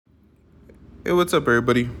Hey, what's up,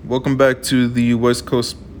 everybody? Welcome back to the West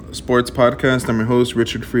Coast Sports Podcast. I'm your host,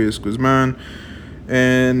 Richard Frias Guzman,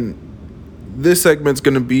 and this segment's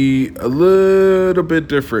going to be a little bit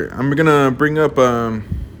different. I'm going to bring up, I'm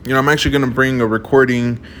actually going to bring a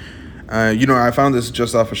recording. I found this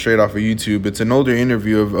just straight off of YouTube. It's an older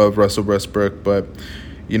interview of Russell Westbrook, but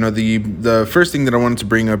the first thing that I wanted to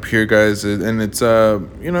bring up here, guys, and it's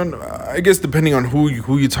I guess depending on who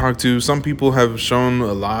you talk to, some people have shown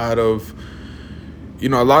a lot of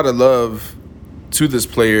love to this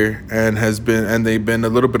player and they've been a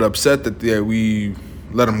little bit upset that we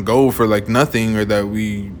let him go for like nothing, or that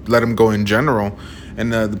we let him go in general.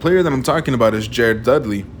 And the player that I'm talking about is Jared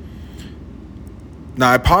Dudley.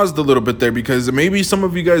 Now, I paused a little bit there because maybe some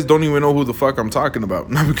of you guys don't even know who the fuck I'm talking about.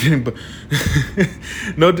 No, I'm kidding, but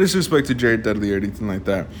no disrespect to Jared Dudley or anything like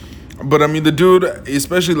that. But I mean, the dude,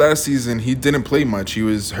 especially last season, he didn't play much. He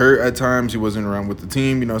was hurt at times. He wasn't around with the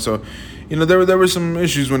team, so there were some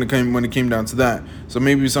issues when it came down to that. So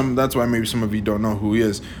that's why maybe some of you don't know who he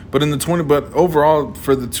is. But but overall,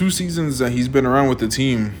 for the 2 seasons that he's been around with the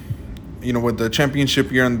team, with the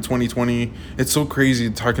championship year in 2020, it's so crazy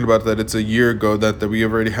talking about that. It's a year ago that we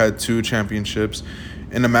have already had 2 championships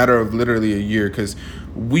in a matter of literally a year, because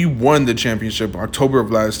we won the championship October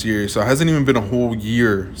of last year. So it hasn't even been a whole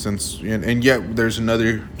year since, and yet there's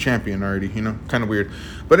another champion already, kind of weird.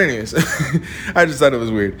 But anyways, I just thought it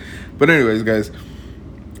was weird. But anyways, guys,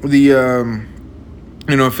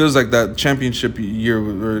 it feels like that championship year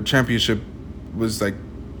or championship was like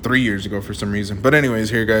 3 years ago for some reason. But anyways,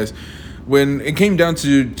 here, guys, when it came down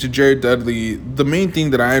to Jared Dudley, the main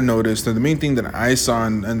thing that I noticed, and the main thing that I saw,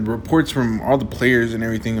 and reports from all the players and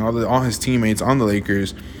everything, all his teammates on the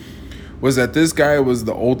Lakers, was that this guy was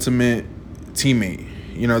the ultimate teammate.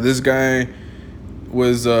 This guy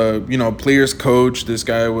was player's coach. This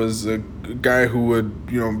guy was a guy who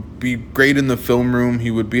would be great in the film room.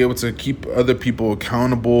 He would be able to keep other people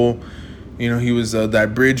accountable. He was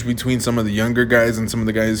that bridge between some of the younger guys and some of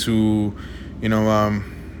the guys who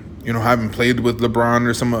haven't played with LeBron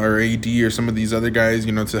or AD or some of these other guys,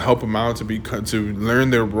 to help them out to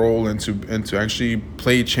learn their role and to actually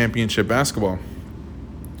play championship basketball.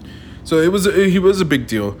 So he was a big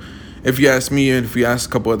deal. If you ask me, and if you ask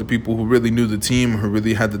a couple other people who really knew the team, who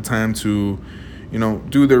really had the time to,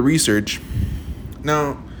 do their research.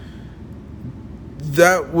 Now,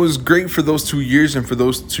 that was great for those 2 years, and for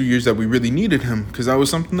those 2 years that we really needed him, because that was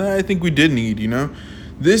something that I think we did need,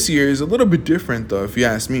 This year is a little bit different, though, if you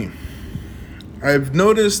ask me. I've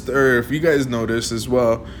noticed, or if you guys notice as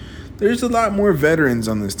well, there's a lot more veterans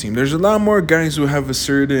on this team. There's a lot more guys who have a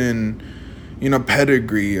certain,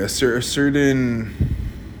 pedigree, a certain,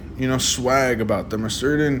 swag about them, a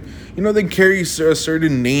certain, they carry a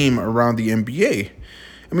certain name around the NBA.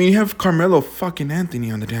 I mean, you have Carmelo fucking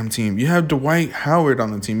Anthony on the damn team. You have Dwight Howard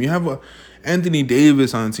on the team. You have Anthony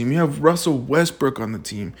Davis on the team. You have Russell Westbrook on the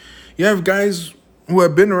team. You have guys who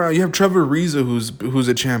have been around. You have Trevor Ariza, who's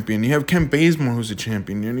a champion. You have Kent Bazemore, who's a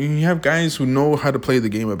champion. You have guys who know how to play the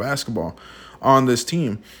game of basketball on this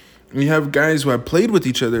team. You have guys who have played with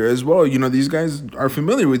each other as well. These guys are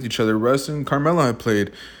familiar with each other. Russ and Carmelo have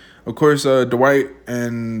played. Of course, Dwight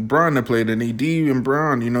and Bron have played, and AD and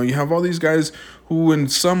Bron. You have all these guys who in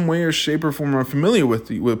some way or shape or form are familiar with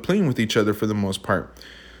playing with each other for the most part.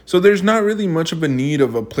 So there's not really much of a need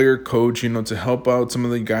of a player coach, to help out some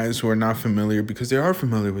of the guys who are not familiar, because they are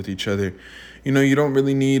familiar with each other. You don't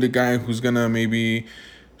really need a guy who's going to maybe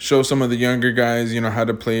show some of the younger guys, how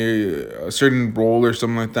to play a certain role or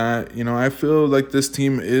something like that. I feel like this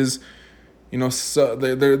team is, so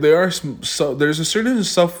there's a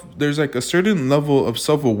certain level of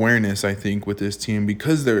self-awareness, I think, with this team,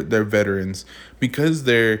 because they're veterans, because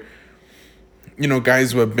they're,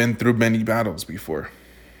 guys who have been through many battles before.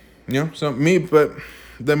 So me, but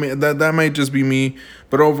that might just be me.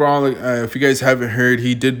 But overall, if you guys haven't heard,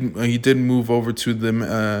 he did move over to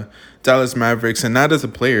the Dallas Mavericks, and not as a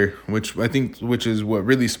player, which is what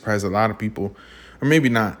really surprised a lot of people, or maybe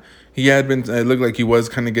not. He had been. It looked like he was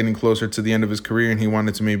kind of getting closer to the end of his career, and he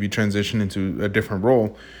wanted to maybe transition into a different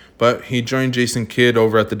role. But he joined Jason Kidd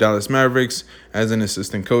over at the Dallas Mavericks as an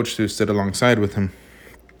assistant coach to sit alongside with him,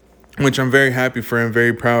 which I'm very happy for him,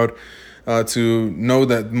 very proud to know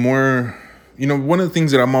that more. One of the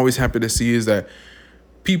things that I'm always happy to see is that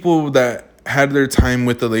people that had their time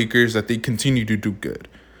with the Lakers, that they continue to do good.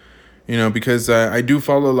 Because I do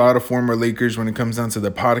follow a lot of former Lakers when it comes down to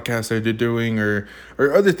the podcasts that they're doing, or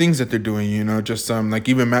other things that they're doing, just like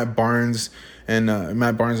even Matt Barnes,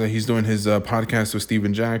 that he's doing his podcast with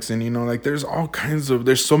Steven Jackson,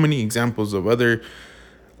 there's so many examples of other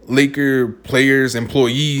Laker players,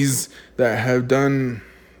 employees that have done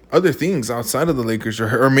other things outside of the Lakers,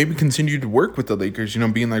 or maybe continue to work with the Lakers,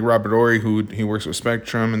 being like Robert Ory, who he works with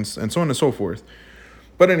Spectrum and so on and so forth.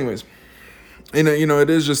 But anyways, it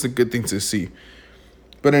is just a good thing to see.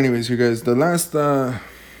 But anyways, you guys, the last,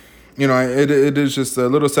 it is just a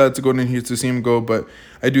little sad to go in here to see him go, but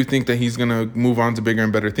I do think that he's going to move on to bigger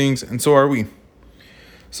and better things, and so are we.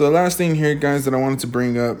 So the last thing here, guys, that I wanted to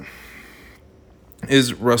bring up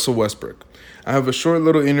is Russell Westbrook. I have a short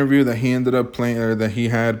little interview that he ended up playing, or that he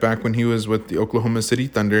had back when he was with the Oklahoma City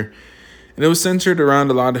Thunder, and it was centered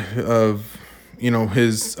around a lot of,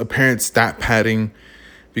 his apparent stat padding,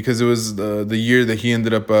 because it was the year that he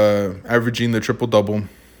ended up averaging the triple-double.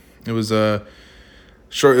 It was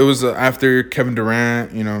short. It was after Kevin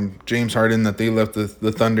Durant, James Harden, that they left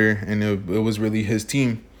the Thunder, and it was really his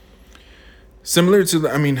team. Similar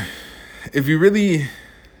to if you really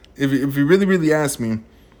ask me,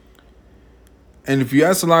 and if you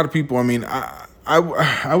ask a lot of people,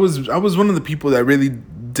 I was one of the people that really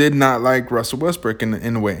did not like Russell Westbrook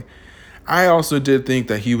in a way. I also did think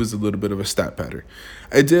that he was a little bit of a stat padder.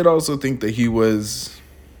 I did also think that he was,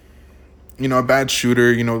 a bad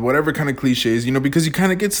shooter, whatever kind of cliches, because you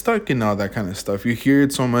kind of get stuck in all that kind of stuff. You hear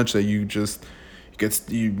it so much that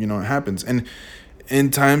it happens. And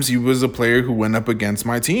in times he was a player who went up against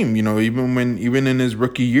my team, even in his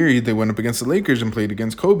rookie year, they went up against the Lakers and played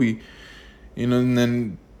against Kobe, and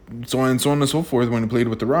then so on and so forth. When he played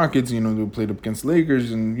with the Rockets, they played up against the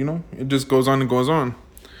Lakers, and, it just goes on and goes on.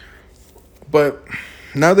 But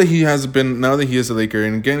now that he is a Laker,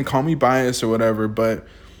 and again, call me biased or whatever, but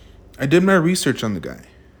I did my research on the guy.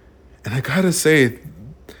 And I gotta say,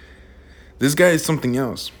 this guy is something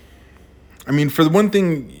else. For the one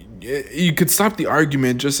thing, you could stop the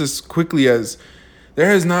argument just as quickly as there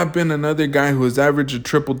has not been another guy who has averaged a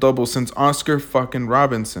triple-double since Oscar freaking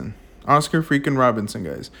Robinson,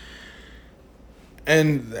 guys.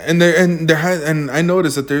 And I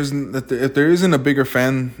noticed that if there isn't a bigger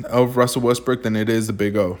fan of Russell Westbrook than it is the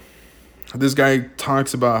Big O. This guy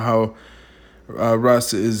talks about how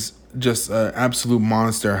Russ is just an absolute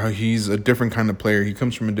monster, how he's a different kind of player. He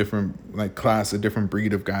comes from a different class, a different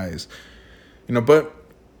breed of guys. But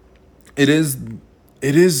it is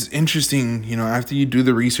interesting, after you do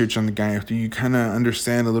the research on the guy, after you kind of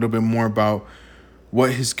understand a little bit more about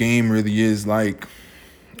what his game really is like.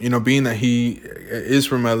 Being that he is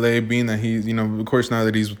from LA, being that he's, of course, now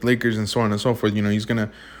that he's with Lakers and so on and so forth, he's going to,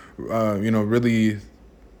 really,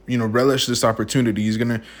 relish this opportunity. He's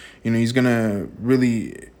going to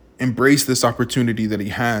really embrace this opportunity that he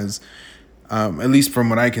has, at least from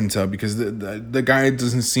what I can tell, because the guy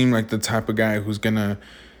doesn't seem like the type of guy who's going to,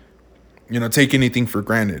 take anything for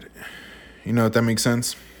granted. If that makes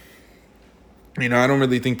sense. I don't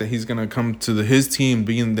really think that he's going to come to his team,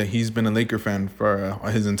 being that he's been a Laker fan for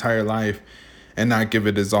his entire life, and not give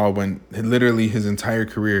it his all, when literally his entire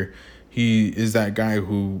career, he is that guy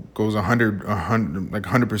who goes 100%,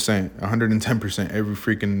 110% every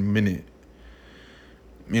freaking minute.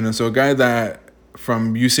 So a guy that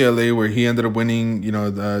from UCLA, where he ended up winning,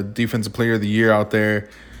 the Defensive Player of the Year out there,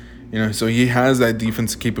 so he has that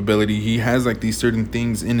defensive capability. He has these certain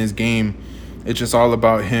things in his game. It's just all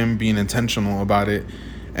about him being intentional about it.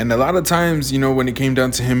 And a lot of times, when it came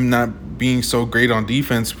down to him not being so great on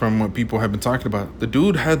defense, from what people have been talking about, the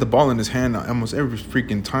dude had the ball in his hand almost every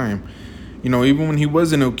freaking time. Even when he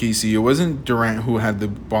was in OKC, it wasn't Durant who had the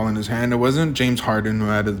ball in his hand. It wasn't James Harden who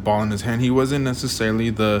had the ball in his hand. He wasn't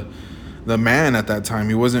necessarily the man at that time.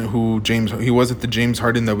 He wasn't the James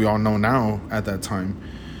Harden that we all know now at that time.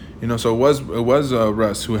 So it was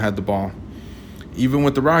Russ who had the ball. Even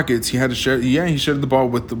with the Rockets, he had to share. Yeah, he shared the ball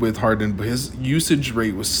with Harden, but his usage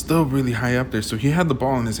rate was still really high up there. So he had the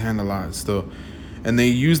ball in his hand a lot still, and they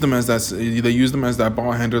used him as that. They used him as that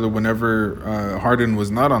ball handler whenever Harden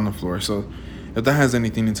was not on the floor. So if that has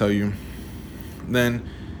anything to tell you, then,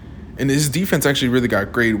 and his defense actually really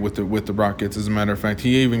got great with the Rockets. As a matter of fact,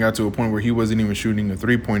 he even got to a point where he wasn't even shooting a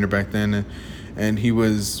 3-pointer back then, and he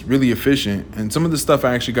was really efficient. And some of the stuff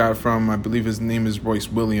I actually got from, I believe his name is Royce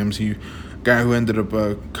Williams. Guy who ended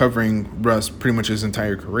up covering Russ pretty much his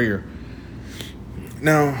entire career.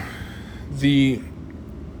 Now, the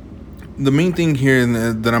main thing here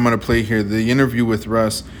that I'm going to play here, the interview with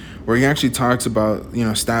Russ, where he actually talks about,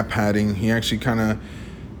 stat padding. He actually kind of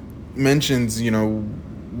mentions,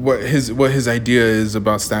 what his idea is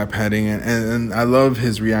about stat padding, and I love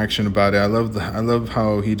his reaction about it. I love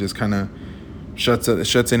how he just kind of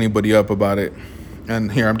shuts anybody up about it.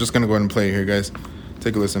 And here, I'm just going to go ahead and play it here, guys.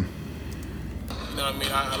 Take a listen.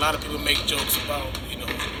 A lot of people make jokes about,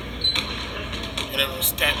 whatever,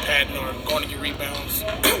 stat padding or going to get rebounds.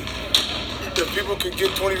 If people could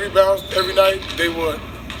get 20 rebounds every night, they would.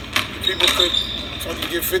 people could, if I could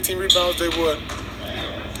get 15 rebounds, they would.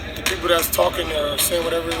 The people that's talking or saying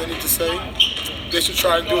whatever they need to say, they should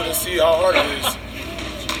try and do it and see how hard it is.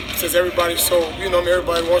 Since everybody's so,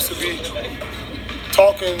 everybody wants to be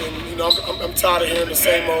talking, and I'm tired of hearing the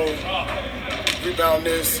same old rebound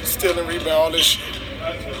this, stealing rebound, all this shit.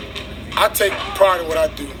 I take pride in what I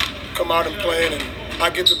do. Come out and playing, and I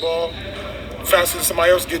get the ball faster than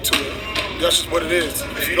somebody else get to it. That's just what it is.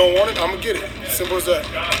 If you don't want it, I'm gonna get it. Simple as that.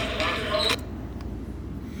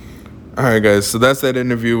 All right, guys. So that's that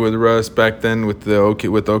interview with Russ back then with the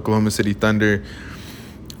Oklahoma City Thunder.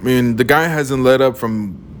 I mean, the guy hasn't let up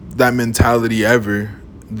from that mentality ever.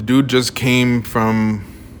 The dude just came from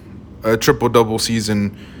a triple-double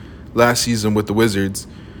season last season with the Wizards.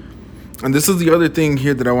 And this is the other thing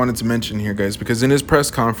here that I wanted to mention here, guys, because in his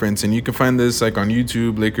press conference, and you can find this like on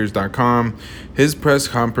YouTube, Lakers.com, his press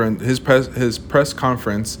conference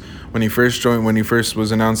when he first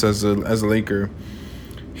was announced as a Laker,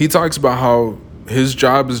 he talks about how his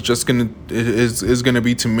job is just gonna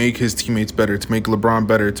be to make his teammates better, to make LeBron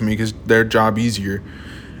better, to make their job easier,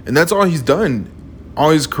 and that's all he's done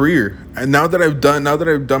all his career. And now that I've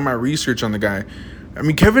done my research on the guy, I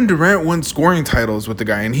mean, Kevin Durant won scoring titles with the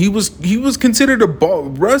guy, and he was considered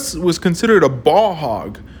Russ was considered a ball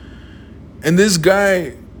hog, and this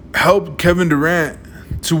guy helped Kevin Durant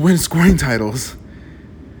to win scoring titles.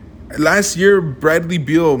 Last year, Bradley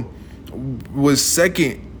Beal was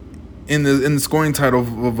second in the scoring title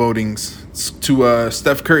votings to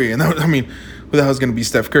Steph Curry, and who the hell's gonna be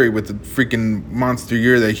Steph Curry with the freaking monster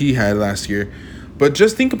year that he had last year? But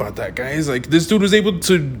just think about that, guys. Like, this dude was able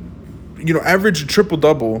to, average a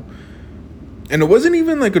triple-double. And it wasn't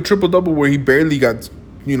even like a triple-double where he barely got,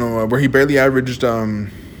 where he barely averaged,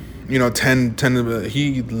 10.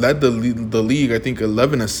 He led the league, I think,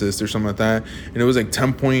 11 assists or something like that. And it was like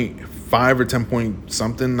 10.5 or 10 point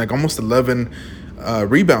something, like almost 11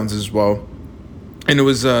 rebounds as well. And it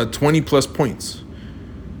was 20-plus points.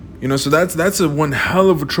 So that's a one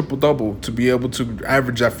hell of a triple-double to be able to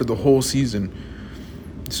average that for the whole season.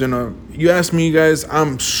 So, you ask me, guys,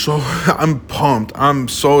 I'm pumped. I'm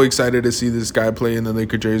so excited to see this guy play in the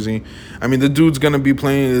Laker jersey. I mean, the dude's going to be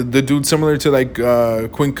playing, the dude similar to like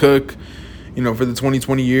Quinn Cook, for the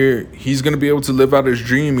 2020 year. He's going to be able to live out his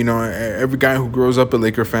dream. Every guy who grows up a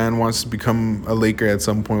Laker fan wants to become a Laker at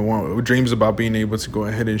some point. Dreams about being able to go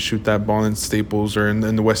ahead and shoot that ball in Staples or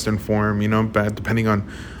in the Western Forum, depending on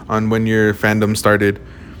when your fandom started.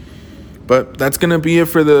 But that's going to be it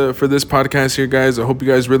for this podcast here, guys. I hope you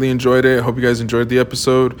guys really enjoyed it. I hope you guys enjoyed the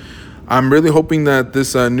episode. I'm really hoping that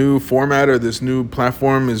this new format or this new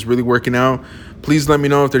platform is really working out. Please let me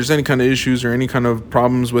know if there's any kind of issues or any kind of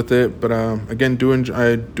problems with it. But again,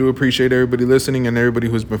 I do appreciate everybody listening and everybody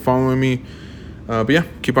who's been following me. But yeah,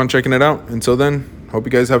 keep on checking it out. Until then, hope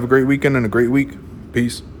you guys have a great weekend and a great week.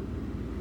 Peace.